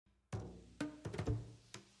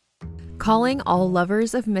Calling all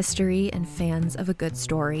lovers of mystery and fans of a good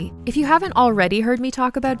story. If you haven't already heard me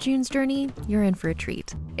talk about June's Journey, you're in for a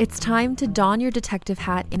treat. It's time to don your detective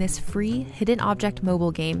hat in this free hidden object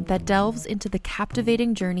mobile game that delves into the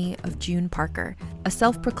captivating journey of June Parker, a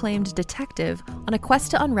self-proclaimed detective on a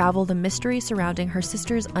quest to unravel the mystery surrounding her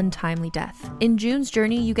sister's untimely death. In June's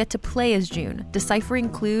Journey, you get to play as June, deciphering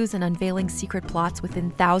clues and unveiling secret plots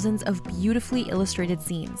within thousands of beautifully illustrated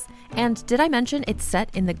scenes. And did I mention it's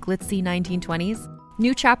set in the glitzy 1920s?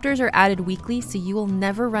 New chapters are added weekly, so you will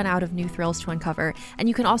never run out of new thrills to uncover, and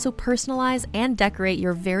you can also personalize and decorate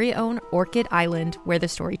your very own Orchid Island where the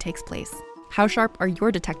story takes place. How sharp are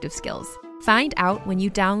your detective skills? Find out when you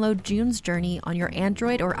download June's Journey on your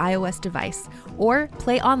Android or iOS device, or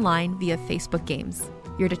play online via Facebook Games.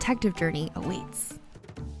 Your detective journey awaits.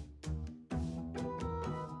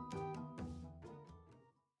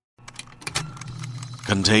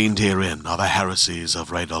 Contained herein are the heresies of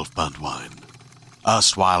Radolf Burntwine,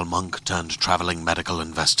 erstwhile monk turned traveling medical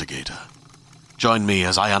investigator. Join me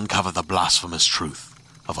as I uncover the blasphemous truth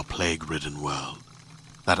of a plague-ridden world,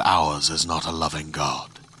 that ours is not a loving God,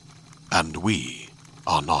 and we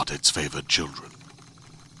are not its favored children.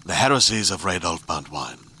 The heresies of Radolf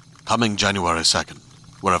Burntwine, coming January 2nd,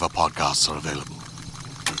 wherever podcasts are available.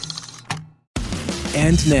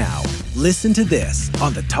 And now, listen to this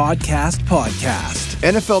on the Toddcast podcast.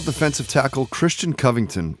 NFL defensive tackle Christian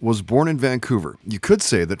Covington was born in Vancouver. You could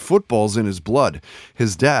say that football's in his blood.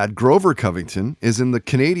 His dad, Grover Covington, is in the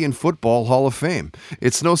Canadian Football Hall of Fame.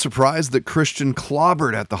 It's no surprise that Christian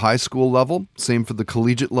clobbered at the high school level, same for the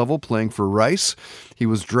collegiate level, playing for Rice. He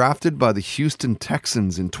was drafted by the Houston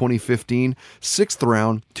Texans in 2015, 6th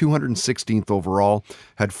round, 216th overall,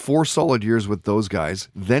 had 4 solid years with those guys.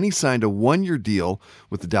 Then he signed a 1-year deal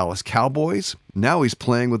with the Dallas Cowboys. Now he's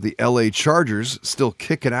playing with the LA Chargers, still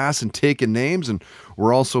kicking ass and taking names, and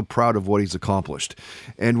we're also proud of what he's accomplished.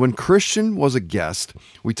 And when Christian was a guest,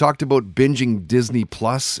 we talked about binging Disney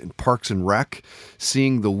Plus and Parks and Rec,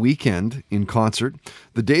 seeing The Weeknd in concert,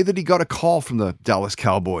 the day that he got a call from the Dallas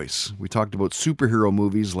Cowboys. We talked about superhero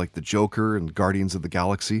movies like The Joker and Guardians of the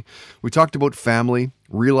Galaxy. We talked about family,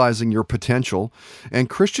 realizing your potential, and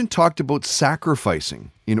Christian talked about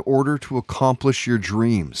sacrificing in order to accomplish your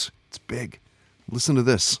dreams. It's big. Listen to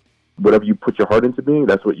this. Whatever you put your heart into being,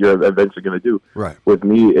 that's what you're eventually going to do. Right. With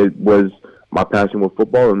me, it was my passion with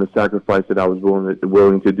football and the sacrifice that I was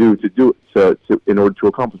willing to do in order to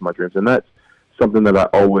accomplish my dreams. And that's something that I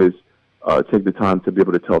always take the time to be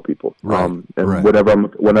able to tell people. Right. And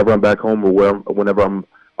whenever I'm back home or whenever I'm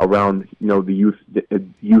around, the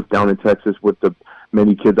youth down in Texas with the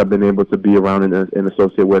many kids I've been able to be around and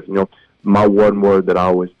associate with, my one word that I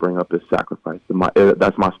always bring up is sacrifice.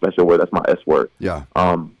 That's my special word. That's my S word. Yeah.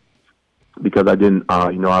 Because I didn't,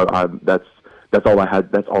 that's all I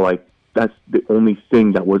had. That's the only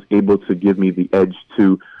thing that was able to give me the edge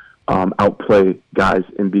to outplay guys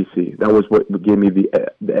in BC. That was what gave me the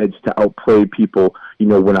edge to outplay people,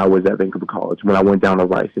 when I was at Vancouver College, when I went down to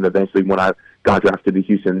Rice, and eventually when I got drafted to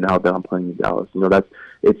Houston, now that I'm playing in Dallas.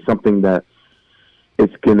 It's something that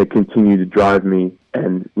it's going to continue to drive me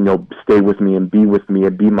and, stay with me and be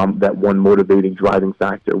that one motivating driving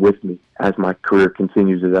factor with me as my career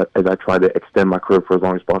continues, as I try to extend my career for as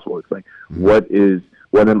long as possible. It's like, what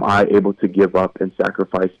am I able to give up and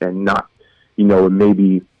sacrifice and not,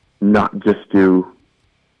 maybe not just do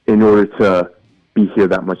in order to be here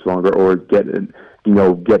that much longer or get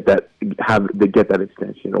that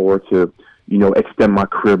extension or to, extend my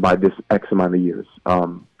career by this X amount of years.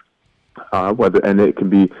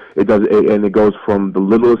 It goes from the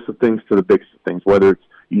littlest of things to the biggest of things, whether it's,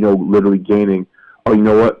 literally gaining, I'm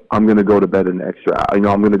going to go to bed an extra hour.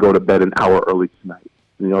 I'm going to go to bed an hour early tonight.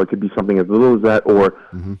 It could be something as little as that, or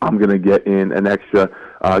I'm going to get in an extra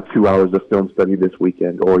 2 hours of film study this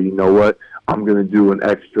weekend, or I'm going to do an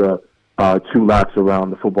extra 2 laps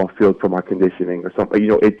around the football field for my conditioning or something.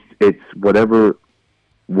 It's whatever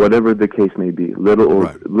the case may be,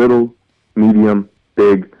 little, medium,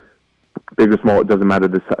 big or small, it doesn't matter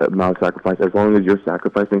the amount of sacrifice. As long as you're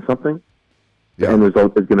sacrificing something, the end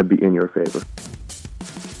result is going to be in your favor.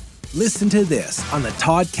 Listen to This on the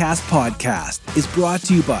Toddcast podcast is brought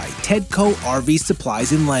to you by Tedco RV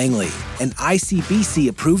Supplies in Langley, an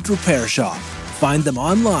ICBC-approved repair shop. Find them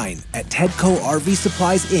online at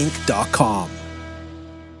TedcoRVSuppliesInc.com.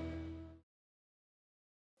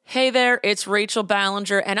 Hey there, it's Rachel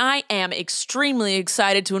Ballinger, and I am extremely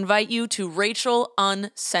excited to invite you to Rachel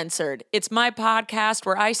Uncensored. It's my podcast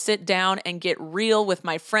where I sit down and get real with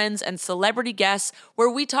my friends and celebrity guests, where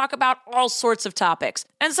we talk about all sorts of topics.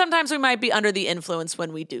 And sometimes we might be under the influence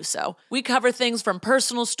when we do so. We cover things from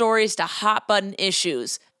personal stories to hot button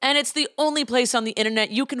issues. And it's the only place on the internet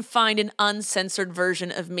you can find an uncensored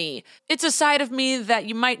version of me. It's a side of me that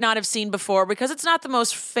you might not have seen before because it's not the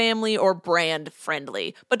most family or brand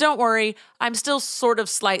friendly. But don't worry, I'm still sort of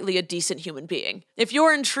slightly a decent human being. If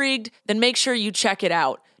you're intrigued, then make sure you check it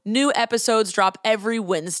out. New episodes drop every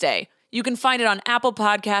Wednesday. You can find it on Apple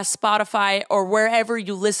Podcasts, Spotify, or wherever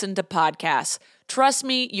you listen to podcasts. Trust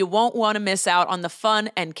me, you won't want to miss out on the fun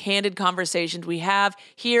and candid conversations we have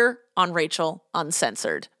here on Rachel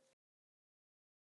Uncensored.